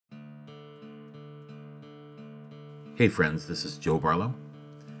Hey friends, this is Joe Barlow,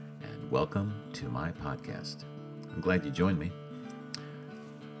 and welcome to my podcast. I'm glad you joined me.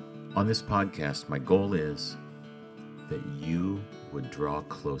 On this podcast, my goal is that you would draw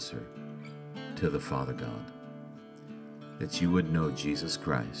closer to the Father God, that you would know Jesus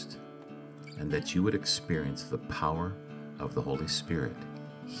Christ, and that you would experience the power of the Holy Spirit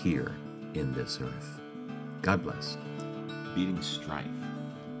here in this earth. God bless. Beating strife,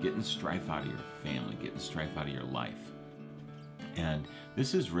 getting strife out of your family, getting strife out of your life. And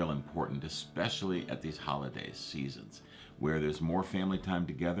this is real important, especially at these holiday seasons where there's more family time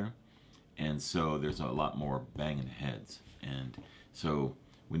together, and so there's a lot more banging heads. And so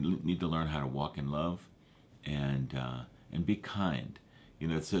we need to learn how to walk in love and be kind. You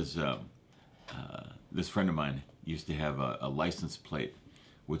know, it says this friend of mine used to have a license plate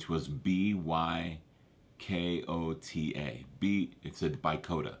which was BYKOTA. It said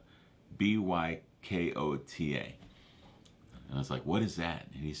Bykota. BYKOTA. And I was like, what is that?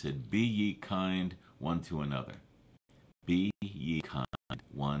 And he said, be ye kind one to another. Be ye kind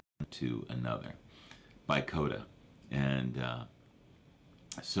one to another. Bykota. And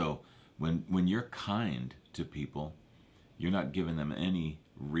so when you're kind to people, you're not giving them any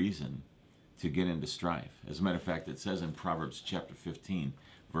reason to get into strife. As a matter of fact, it says in Proverbs chapter 15,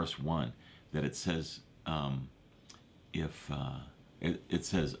 verse 1, that it says, it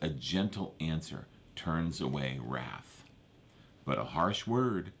says, a gentle answer turns away wrath, but a harsh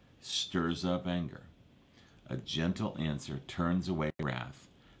word stirs up anger. A gentle answer turns away wrath,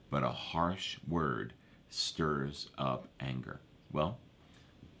 but a harsh word stirs up anger. Well,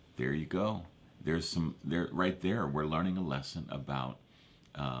 there you go. Right there, we're learning a lesson about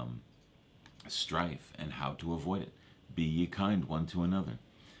strife and how to avoid it. Be ye kind one to another.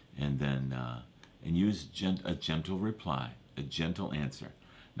 And then, and use a gentle reply, a gentle answer.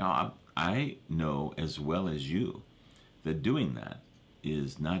 Now, I know as well as you that doing that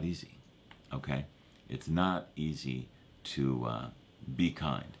is not easy, okay? It's not easy to be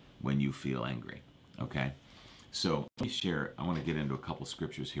kind when you feel angry, okay? So let me share, I want to get into a couple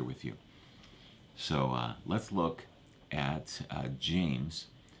scriptures here with you. So let's look at James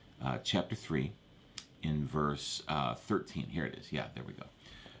chapter 3 in verse 13. Here it is. Yeah, there we go.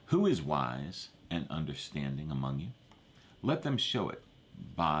 Who is wise and understanding among you? Let them show it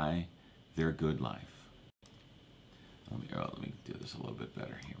by their good life. Let me do this a little bit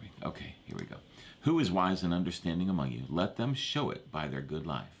better. Here we go. Who is wise and understanding among you? Let them show it by their good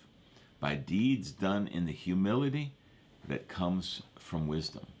life, by deeds done in the humility that comes from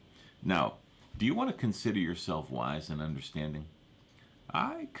wisdom. Now, do you want to consider yourself wise and understanding?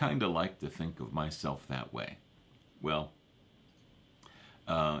 I kind of like to think of myself that way. Well,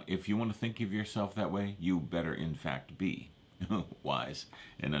 if you want to think of yourself that way, you better in fact be wise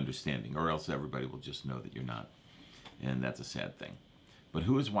and understanding, or else everybody will just know that you're not. And that's a sad thing. But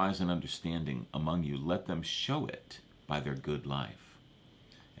who is wise and understanding among you? Let them show it by their good life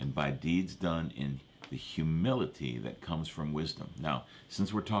and by deeds done in the humility that comes from wisdom. Now,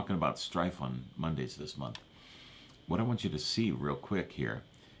 since we're talking about strife on Mondays this month, what I want you to see real quick here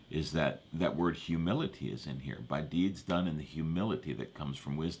is that word humility is in here, by deeds done in the humility that comes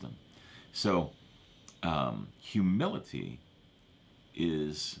from wisdom. So, humility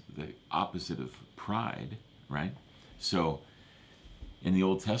is the opposite of pride, right? So, in the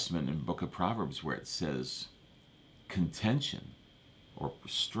Old Testament, in the book of Proverbs, where it says contention or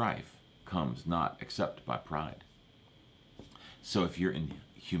strife comes not except by pride. So if you're in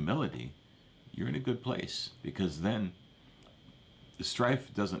humility, you're in a good place, because then the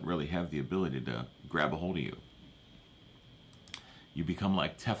strife doesn't really have the ability to grab a hold of you. You become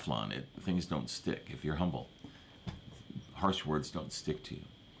like Teflon. Things don't stick if you're humble. Harsh words don't stick to you.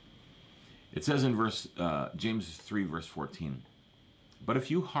 It says in James 3, verse 14, but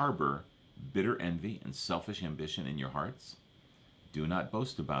if you harbor bitter envy and selfish ambition in your hearts, do not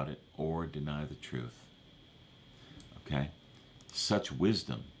boast about it or deny the truth. Okay? Such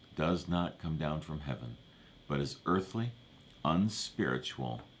wisdom does not come down from heaven, but is earthly,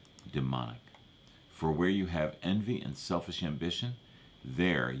 unspiritual, demonic. For where you have envy and selfish ambition,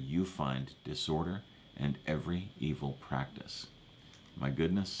 there you find disorder and every evil practice. My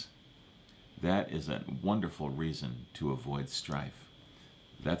goodness, that is a wonderful reason to avoid strife.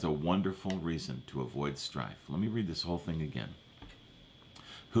 That's a wonderful reason to avoid strife. Let me read this whole thing again.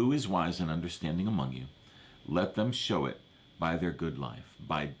 Who is wise and understanding among you? Let them show it by their good life,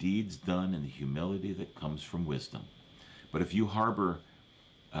 by deeds done in the humility that comes from wisdom. But if you harbor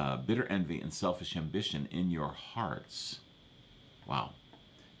bitter envy and selfish ambition in your hearts, wow,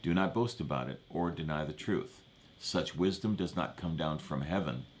 do not boast about it or deny the truth. Such wisdom does not come down from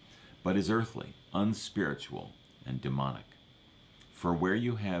heaven, but is earthly, unspiritual, and demonic. For where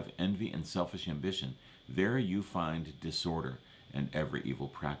you have envy and selfish ambition, there you find disorder and every evil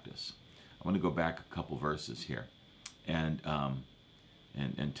practice. I want to go back a couple verses here and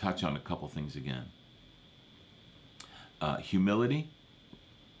touch on a couple things again. Humility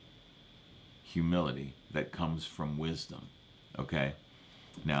that comes from wisdom. Okay,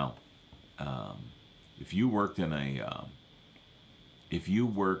 now if you worked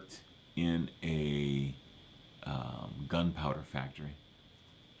in a gunpowder factory,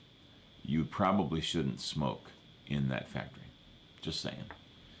 you probably shouldn't smoke in that factory. Just saying.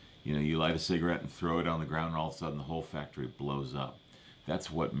 You know, you light a cigarette and throw it on the ground, and all of a sudden the whole factory blows up. That's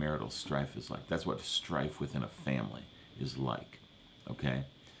what marital strife is like. That's what strife within a family is like. Okay?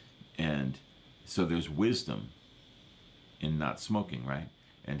 And so there's wisdom in not smoking, right?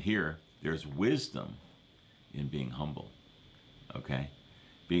 And here, there's wisdom in being humble. Okay?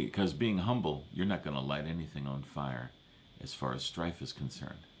 Because being humble, you're not going to light anything on fire as far as strife is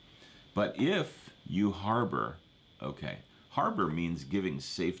concerned. But if you harbor, okay, harbor means giving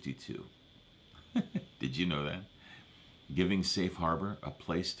safety to. Did you know that? Giving safe harbor, a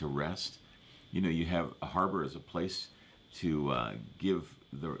place to rest. You know, you have a harbor as a place to give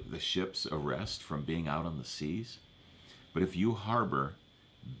the ships a rest from being out on the seas. But if you harbor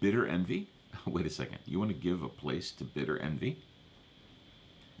bitter envy, wait a second, you want to give a place to bitter envy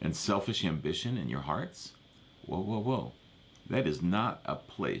and selfish ambition in your hearts? Whoa. That is not a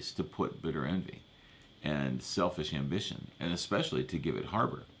place to put bitter envy and selfish ambition, and especially to give it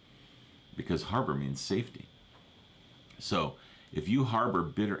harbor, because harbor means safety. So if you harbor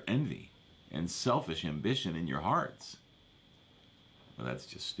bitter envy and selfish ambition in your hearts, well, that's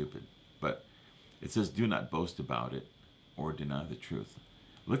just stupid. But it says, do not boast about it or deny the truth.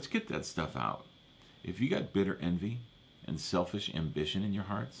 Let's get that stuff out. If you got bitter envy and selfish ambition in your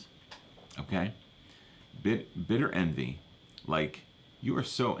hearts, okay? Bitter envy, like you are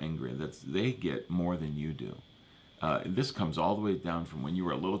so angry that they get more than you do. This comes all the way down from when you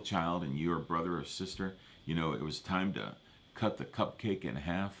were a little child and your brother or sister, you know, it was time to cut the cupcake in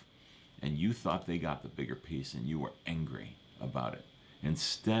half, and you thought they got the bigger piece, and you were angry about it.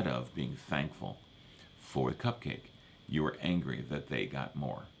 Instead of being thankful for the cupcake, you were angry that they got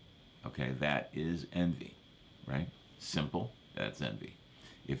more. Okay, that is envy, right? Simple, that's envy.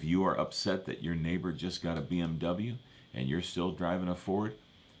 If you are upset that your neighbor just got a BMW and you're still driving a Ford,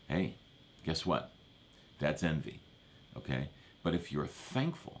 hey, guess what? That's envy, okay? But if you're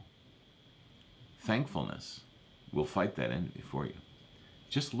thankful, thankfulness will fight that envy for you.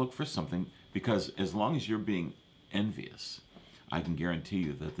 Just look for something, because as long as you're being envious, I can guarantee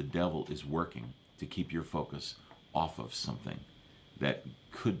you that the devil is working to keep your focus off of something that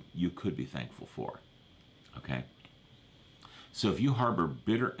you could be thankful for, okay? So if you harbor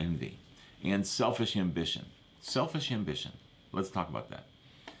bitter envy and selfish ambition, let's talk about that.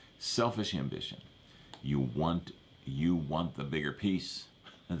 Selfish ambition, you want the bigger piece.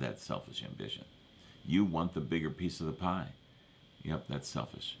 That's selfish ambition. You want the bigger piece of the pie. Yep, that's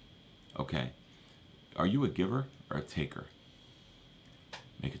selfish. Okay, are you a giver or a taker?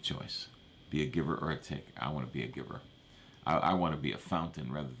 Make a choice. Be a giver or a taker. I want to be a giver. I want to be a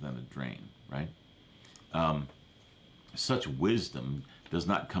fountain rather than a drain, right? Such wisdom does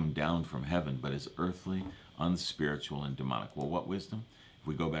not come down from heaven, but is earthly, unspiritual, and demonic. Well, what wisdom? If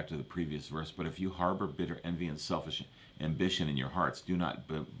we go back to the previous verse, but if you harbor bitter envy and selfish ambition in your hearts, do not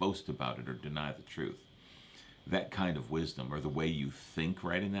boast about it or deny the truth. That kind of wisdom, or the way you think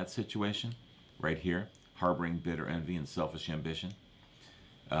right in that situation, right here, harboring bitter envy and selfish ambition,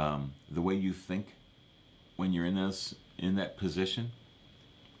 the way you think when you're in that position,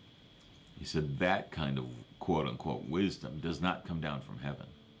 he said that kind of quote-unquote wisdom does not come down from heaven,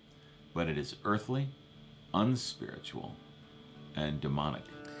 but it is earthly, unspiritual, and demonic.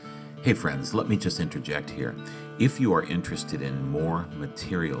 Hey friends, let me just interject here. If you are interested in more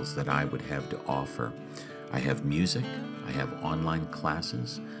materials that I would have to offer, I have music, I have online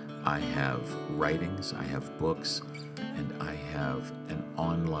classes, I have writings, I have books, and I have an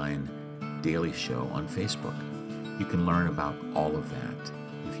online daily show on Facebook. You can learn about all of that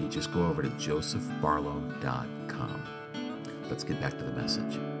if you just go over to josephbarlow.com. Let's get back to the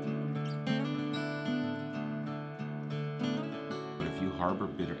message. But if you harbor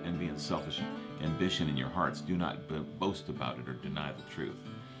bitter envy and selfish ambition in your hearts, do not boast about it or deny the truth.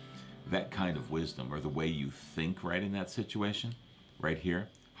 That kind of wisdom, or the way you think right in that situation, right here,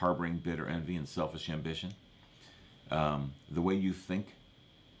 harboring bitter envy and selfish ambition, the way you think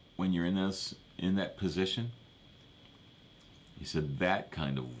when you're in that position, he said that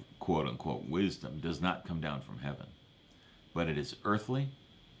kind of quote-unquote wisdom does not come down from heaven, but it is earthly,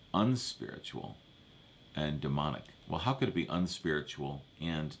 unspiritual, and demonic. Well, how could it be unspiritual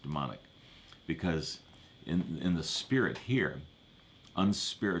and demonic? Because in the spirit here,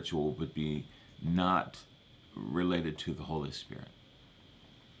 unspiritual would be not related to the Holy Spirit.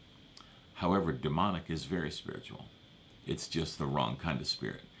 However, demonic is very spiritual. It's just the wrong kind of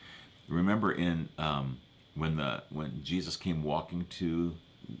spirit. Remember when Jesus came walking toward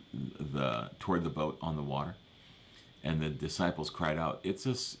the boat on the water, and the disciples cried out, "It's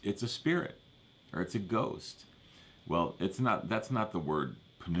a spirit, or it's a ghost." Well, that's not the word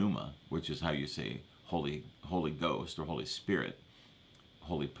pneuma, which is how you say Holy Ghost or Holy Spirit.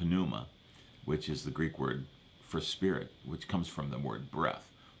 Holy pneuma, which is the Greek word for spirit, which comes from the word breath,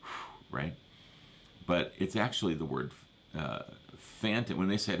 right? But it's actually the word phantom. When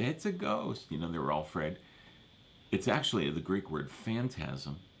they said, "It's a ghost," they were all afraid. It's actually the Greek word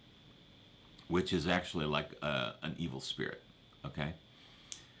phantasm, which is actually like an evil spirit, okay?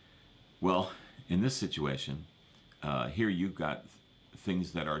 Well, in this situation, here you've got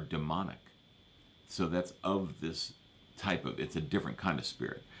things that are demonic. So that's of this type of, it's a different kind of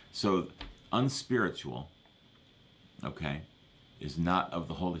spirit. So unspiritual, okay, is not of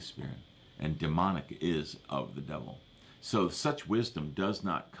the Holy Spirit, and demonic is of the devil. So such wisdom does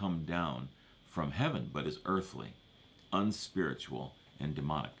not come down from heaven, but is earthly, unspiritual, and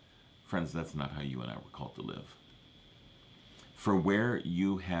demonic. Friends, that's not how you and I were called to live. For where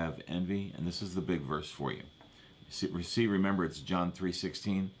you have envy, and this is the big verse for you. See, remember it's John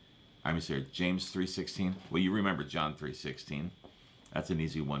 3:16. James 3:16. Well, you remember John 3:16. That's an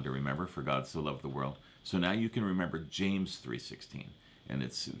easy one to remember. For God so loved the world. So now you can remember James 3:16, and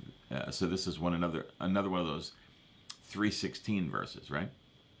it's so this is another one of those 3:16 verses, right?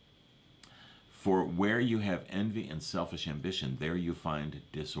 For where you have envy and selfish ambition, there you find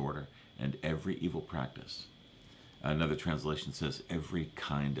disorder and every evil practice. Another translation says every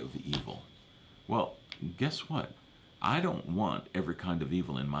kind of evil. Well, guess what? I don't want every kind of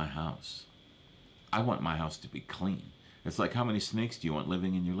evil in my house. I want my house to be clean. It's like, how many snakes do you want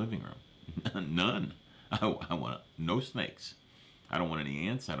living in your living room? None. I want no snakes. I don't want any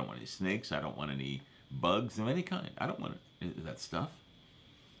ants. I don't want any snakes. I don't want any bugs of any kind. I don't want that stuff.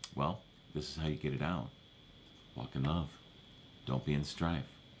 Well, this is how you get it out. Walk in love. Don't be in strife.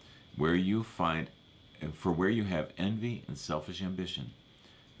 For where you have envy and selfish ambition,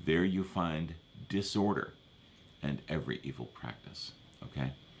 there you find disorder and every evil practice.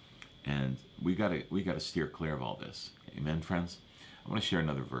 Okay? And we gotta steer clear of all this. Amen, friends? I want to share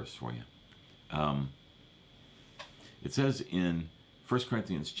another verse for you. It says in 1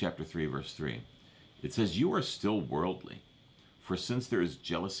 Corinthians chapter 3, verse 3, it says, "You are still worldly, for since there is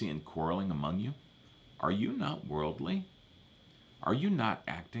jealousy and quarreling among you, are you not worldly? Are you not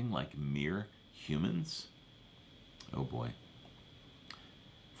acting like mere humans?" Oh boy.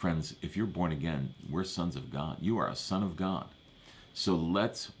 Friends, if you're born again, we're sons of God. You are a son of God. So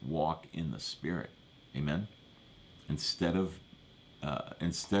let's walk in the Spirit. Amen? Instead of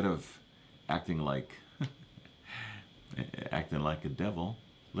acting like a devil,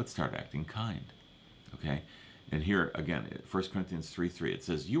 let's start acting kind. Okay? And here again, 1 Corinthians 3:3, it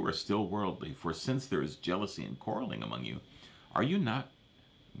says, "You are still worldly, for since there is jealousy and quarreling among you, are you not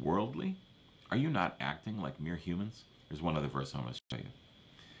worldly? Are you not acting like mere humans?" There's one other verse I want to show you.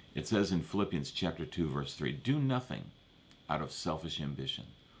 It says in Philippians chapter 2, verse 3, "Do nothing out of selfish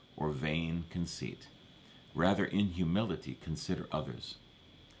ambition or vain conceit. Rather, in humility, consider others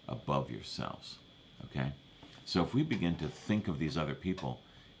above yourselves." Okay? So if we begin to think of these other people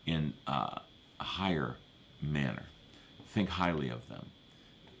in a higher manner, think highly of them,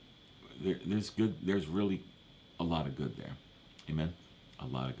 there's really a lot of good there. Amen? A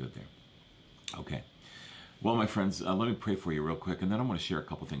lot of good there. Okay. Well, my friends, let me pray for you real quick, and then I want to share a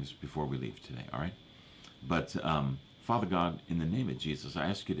couple things before we leave today, all right? But, Father God, in the name of Jesus, I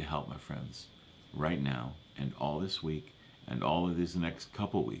ask you to help my friends right now and all this week and all of these next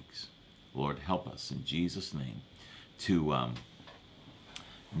couple weeks. Lord, help us in Jesus' name to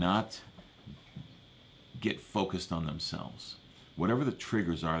not get focused on themselves. Whatever the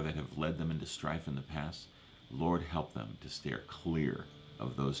triggers are that have led them into strife in the past, Lord, help them to steer clear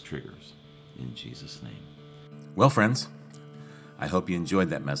of those triggers in Jesus' name. Well, friends, I hope you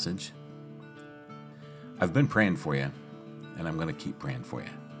enjoyed that message. I've been praying for you, and I'm going to keep praying for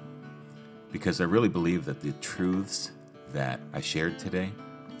you, because I really believe that the truths that I shared today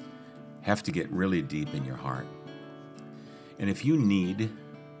have to get really deep in your heart. And if you need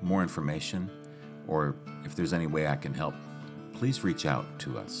more information, or if there's any way I can help, please reach out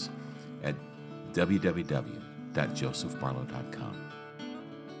to us at www.josephbarlow.com.